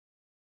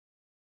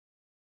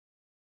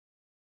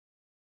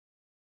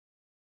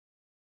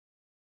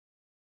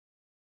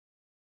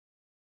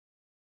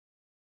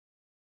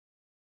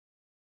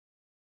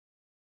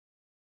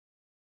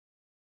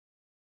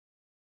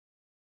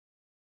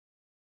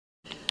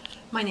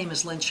My name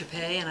is Lin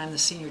Chapé, and I'm the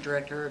Senior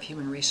Director of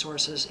Human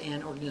Resources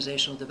and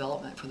Organizational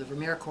Development for the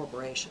Vermeer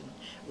Corporation,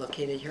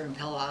 located here in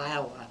Pella,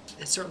 Iowa.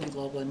 It's certainly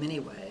global in many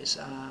ways.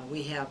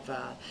 We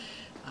have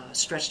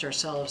stretched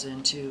ourselves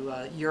into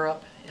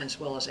Europe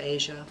as well as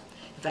Asia.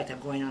 In fact, I'm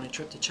going on a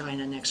trip to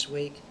China next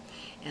week.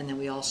 And then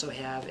we also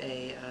have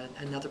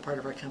another part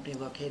of our company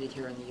located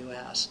here in the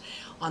U.S.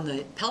 On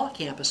the Pella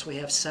campus, we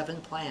have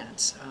 7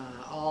 plants,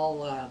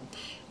 all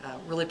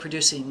really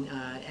producing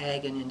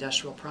ag and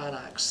industrial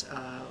products,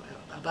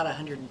 about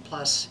 100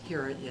 plus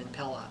here in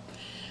Pella.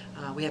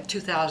 We have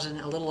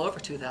a little over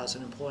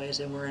 2,000 employees,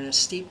 and we're in a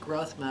steep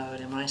growth mode.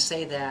 And when I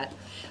say that,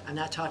 I'm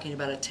not talking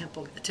about a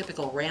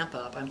typical ramp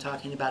up. I'm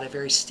talking about a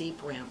very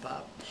steep ramp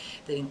up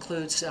that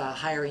includes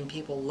hiring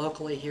people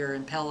locally here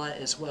in Pella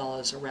as well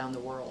as around the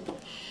world.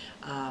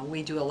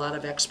 We do a lot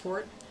of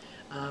export,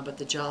 but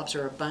the jobs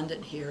are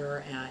abundant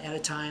here at a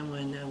time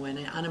when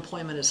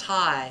unemployment is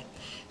high.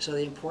 So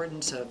the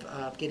importance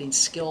of getting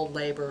skilled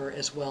labor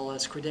as well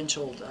as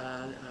credentialed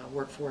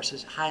workforce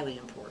is highly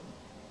important.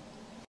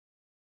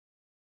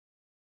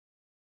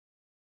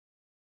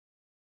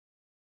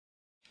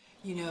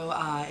 You know,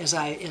 as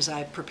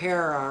I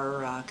prepare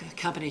our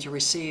company to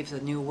receive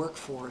the new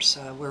workforce,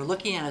 we're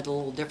looking at it a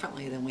little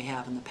differently than we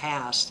have in the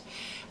past.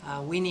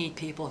 We need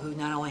people who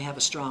not only have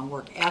a strong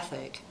work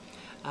ethic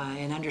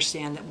and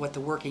understand that what the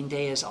working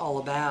day is all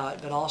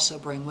about, but also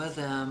bring with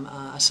them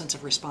a sense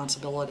of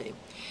responsibility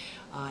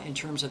in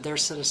terms of their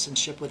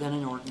citizenship within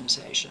an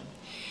organization.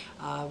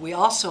 We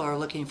also are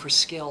looking for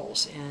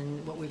skills,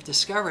 and what we've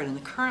discovered in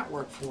the current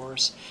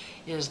workforce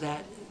is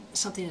that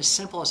something as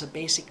simple as a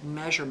basic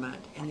measurement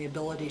and the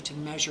ability to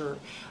measure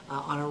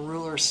on a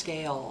ruler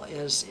scale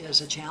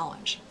is a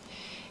challenge.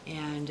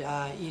 And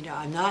you know,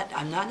 I'm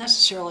not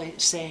necessarily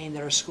saying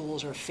that our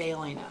schools are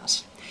failing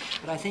us,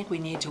 but I think we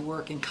need to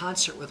work in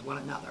concert with one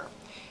another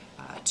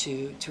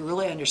to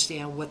really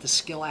understand what the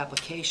skill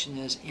application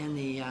is in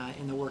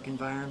the work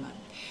environment.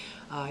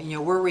 You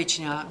know, we're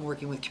reaching out and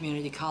working with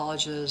community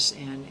colleges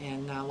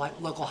and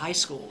local high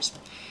schools.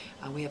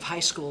 We have high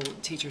school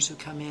teachers who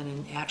come in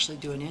and actually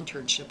do an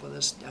internship with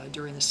us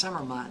during the summer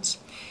months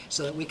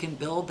so that we can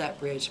build that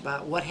bridge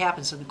about what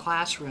happens in the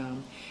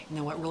classroom and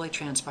then what really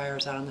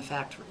transpires out on the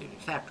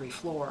factory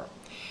floor.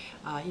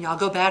 You know, I'll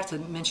go back to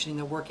mentioning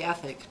the work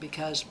ethic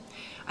because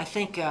I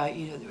think you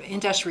know,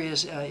 industry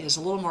is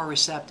a little more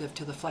receptive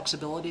to the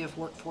flexibility of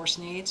workforce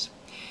needs.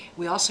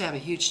 We also have a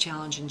huge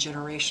challenge in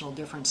generational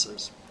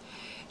differences.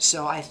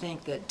 So I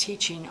think that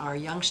teaching our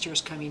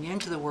youngsters coming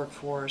into the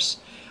workforce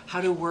how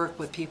to work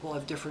with people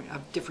of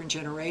different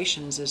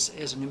generations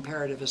is an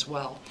imperative as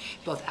well,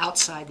 both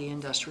outside the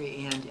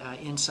industry and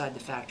inside the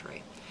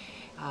factory.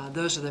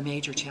 Those are the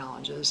major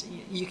challenges.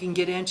 You can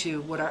get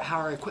into how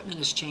our equipment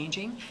is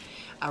changing.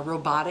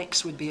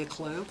 Robotics would be a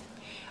clue.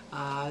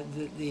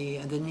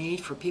 The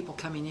need for people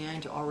coming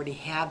in to already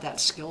have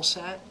that skill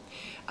set.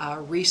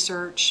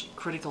 Research,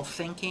 critical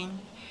thinking.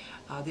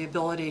 The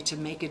ability to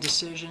make a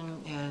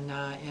decision in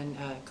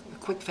a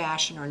quick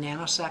fashion or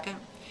nanosecond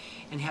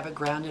and have it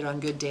grounded on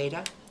good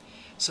data.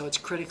 So it's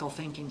critical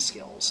thinking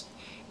skills.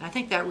 And I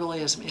think that really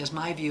is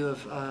my view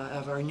of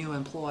our new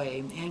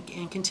employee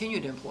and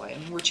continued employee. I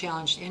mean, we're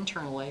challenged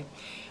internally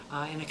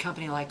in a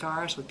company like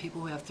ours with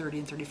people who have 30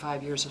 and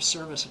 35 years of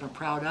service and are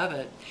proud of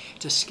it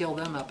to skill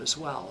them up as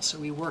well. So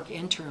we work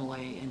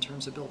internally in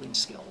terms of building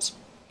skills.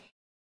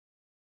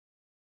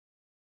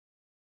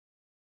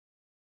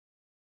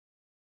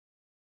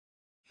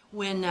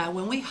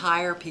 When we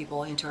hire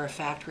people into our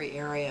factory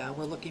area,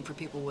 we're looking for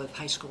people with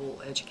high school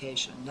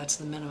education. That's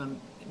the minimum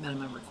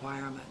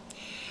requirement.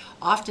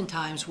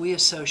 Oftentimes, we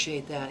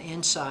associate that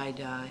inside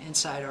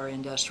our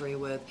industry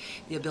with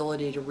the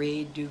ability to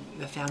read, do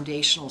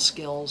foundational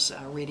skills,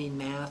 reading,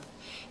 math,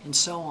 and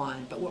so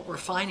on. But what we're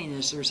finding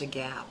is there's a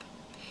gap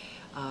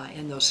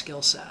in those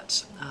skill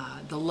sets.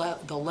 The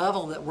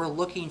level that we're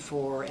looking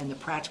for in the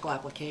practical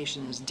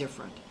application is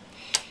different.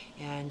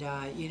 And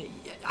you know,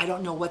 I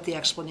don't know what the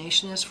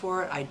explanation is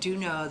for it. I do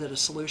know that a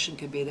solution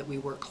could be that we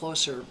work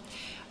closer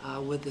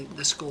with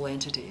the school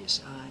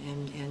entities.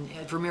 And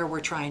at Vermeer,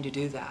 we're trying to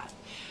do that.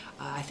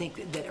 I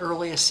think that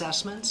early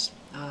assessments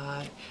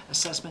that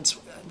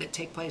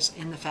take place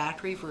in the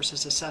factory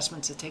versus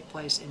assessments that take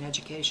place in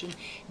education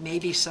may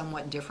be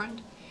somewhat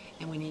different,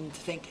 and we need to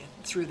think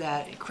through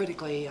that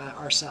critically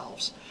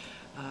ourselves.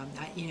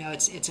 You know,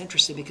 it's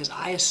interesting because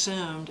I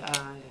assumed,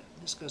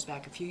 this goes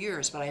back a few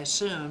years, but I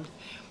assumed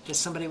that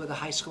somebody with a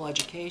high school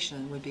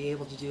education would be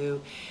able to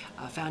do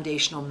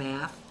foundational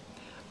math,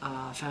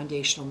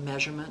 foundational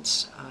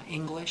measurements,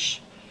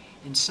 English,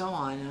 and so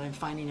on, and I'm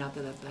finding out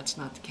that that's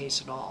not the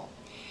case at all.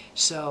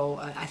 So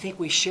I think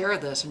we share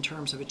this in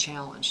terms of a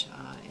challenge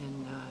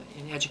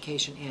in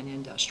education and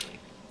industry.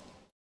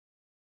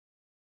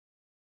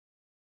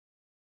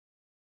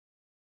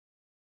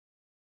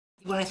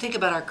 When I think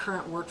about our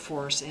current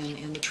workforce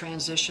and the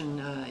transition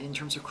in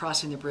terms of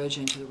crossing the bridge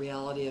into the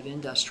reality of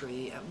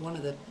industry, one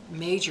of the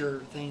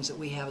major things that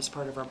we have as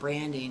part of our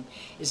branding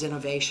is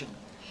innovation.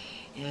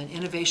 And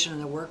innovation in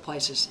the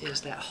workplace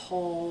is that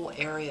whole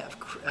area of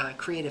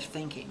creative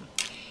thinking.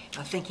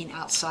 thinking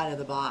outside of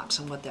the box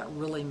and what that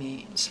really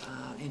means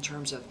in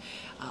terms of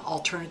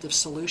alternative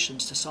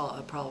solutions to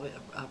solve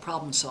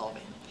problem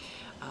solving.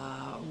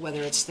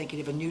 Whether it's thinking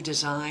of a new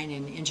design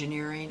in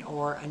engineering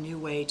or a new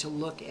way to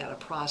look at a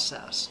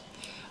process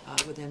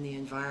within the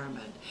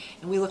environment.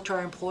 And we look to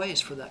our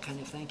employees for that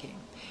kind of thinking.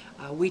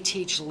 We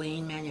teach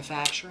lean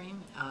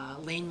manufacturing.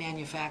 Lean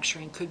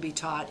manufacturing could be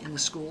taught in the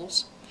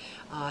schools.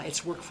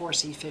 It's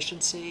workforce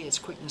efficiency, it's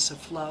quickness of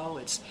flow,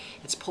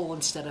 it's pull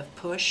instead of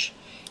push.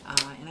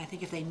 And I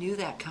think if they knew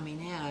that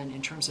coming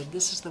in terms of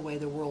this is the way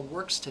the world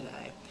works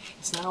today,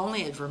 it's not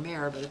only at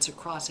Vermeer, but it's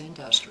across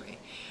industry,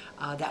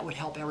 that would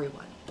help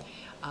everyone.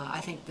 I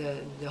think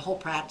the whole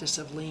practice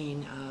of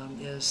lean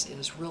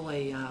is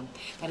really,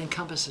 that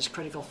encompasses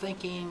critical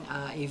thinking,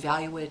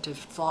 evaluative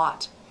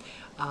thought,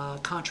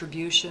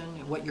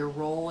 contribution, what your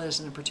role is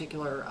in a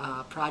particular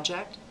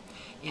project,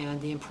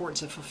 and the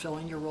importance of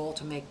fulfilling your role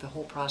to make the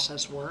whole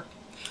process work.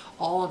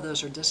 All of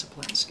those are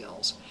discipline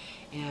skills.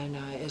 And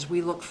as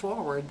we look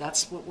forward,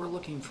 that's what we're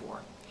looking for.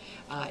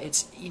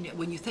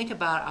 When you think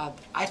about,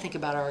 I think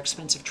about our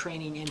expensive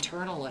training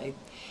internally,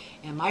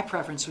 and my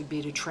preference would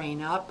be to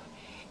train up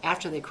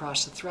after they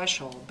cross the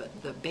threshold,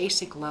 but the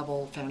basic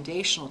level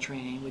foundational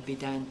training would be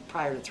done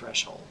prior to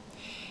threshold.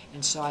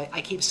 And so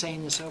I keep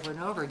saying this over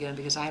and over again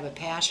because I have a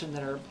passion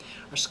that our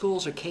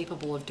schools are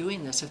capable of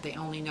doing this if they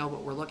only know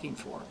what we're looking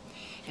for.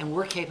 And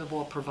we're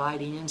capable of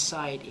providing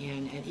insight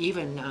and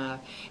even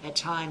at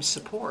times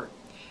support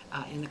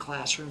in the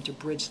classroom to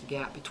bridge the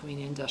gap between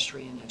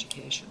industry and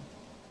education.